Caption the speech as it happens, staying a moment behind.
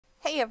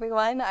Hey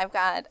everyone, I've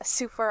got a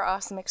super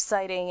awesome,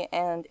 exciting,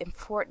 and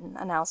important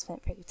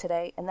announcement for you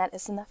today, and that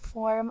is in the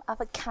form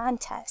of a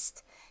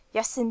contest.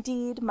 Yes,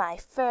 indeed, my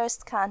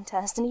first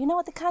contest. And you know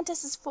what the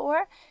contest is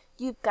for?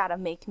 You've got to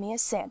make me a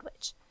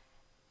sandwich.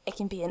 It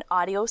can be an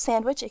audio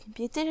sandwich, it can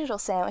be a digital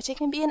sandwich, it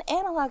can be an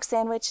analog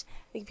sandwich,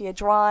 it can be a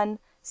drawn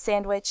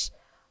sandwich,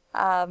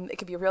 it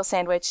could be a real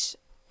sandwich,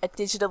 a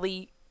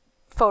digitally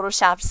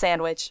photoshopped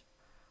sandwich,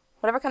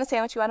 whatever kind of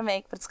sandwich you want to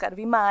make, but it's got to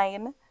be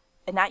mine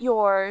and not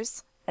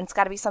yours. And it's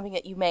got to be something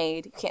that you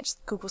made. You can't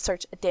just Google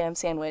search a damn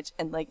sandwich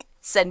and, like,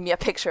 send me a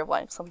picture of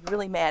one. So I'll be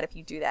really mad if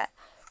you do that.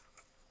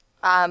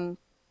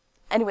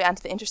 Anyway, on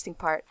to the interesting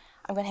part.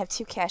 I'm going to have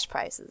two cash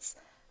prizes.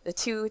 The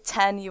two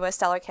 $10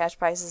 US cash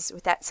prizes.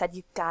 With that said,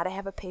 you've got to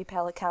have a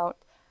PayPal account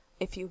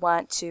if you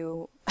want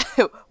to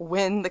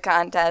win the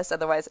contest.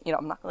 Otherwise, I'm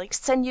not going to, like,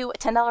 send you a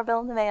 $10 bill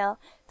in the mail.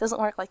 It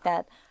doesn't work like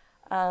that.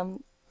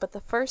 But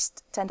the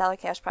first $10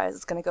 cash prize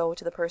is going to go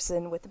to the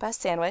person with the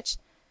best sandwich.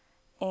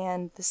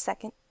 And the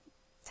second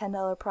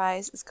 $10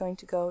 prize is going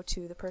to go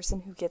to the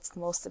person who gets the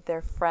most of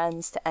their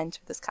friends to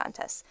enter this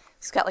contest. So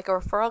it's got like a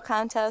referral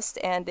contest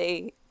and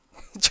a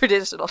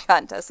traditional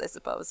contest, I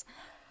suppose.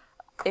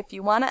 If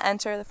you want to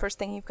enter, the first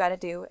thing you've got to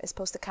do is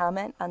post a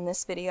comment on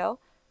this video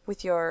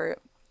with your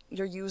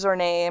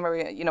username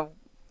or,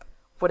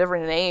 whatever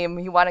name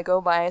you want to go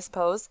by, I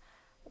suppose.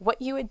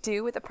 What you would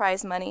do with the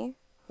prize money,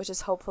 which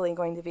is hopefully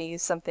going to be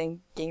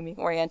something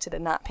gaming-oriented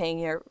and not paying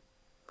your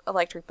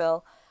electric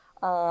bill,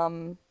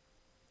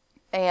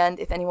 and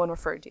if anyone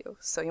referred you.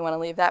 So you want to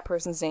leave that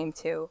person's name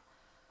too.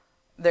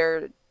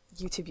 Their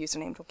YouTube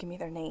username. Don't give me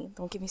their name.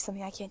 Don't give me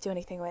something I can't do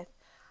anything with.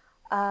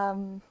 I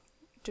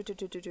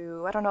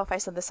don't know if I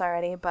said this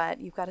already,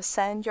 but you've got to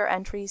send your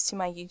entries to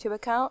my YouTube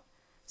account.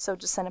 So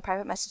just send a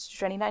private message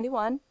to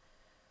Jenny91.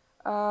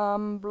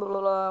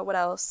 What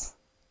else?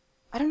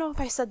 I don't know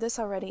if I said this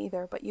already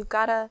either, but you've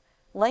got to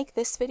like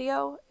this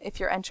video. If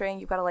you're entering,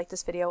 you've got to like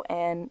this video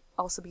and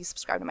also be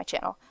subscribed to my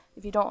channel.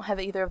 If you don't have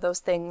either of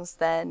those things,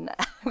 then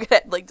I'm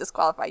going to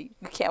disqualify you.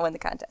 You can't win the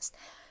contest.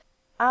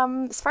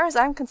 As far as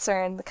I'm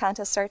concerned, the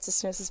contest starts as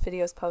soon as this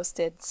video is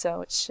posted,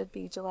 so it should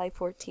be July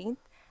 14th,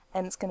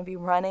 and it's going to be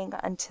running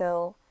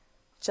until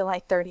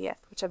July 30th,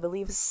 which I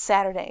believe is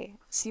Saturday.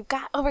 So you've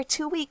got over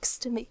 2 weeks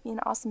to make me an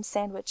awesome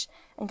sandwich,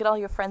 and get all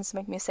your friends to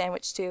make me a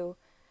sandwich too.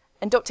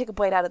 And don't take a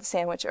bite out of the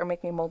sandwich or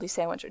make me a moldy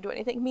sandwich or do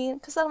anything mean,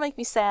 because that'll make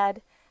me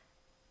sad,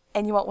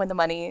 and you won't win the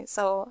money.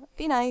 So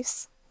be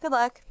nice. Good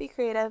luck, be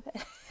creative,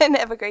 and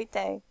have a great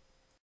day.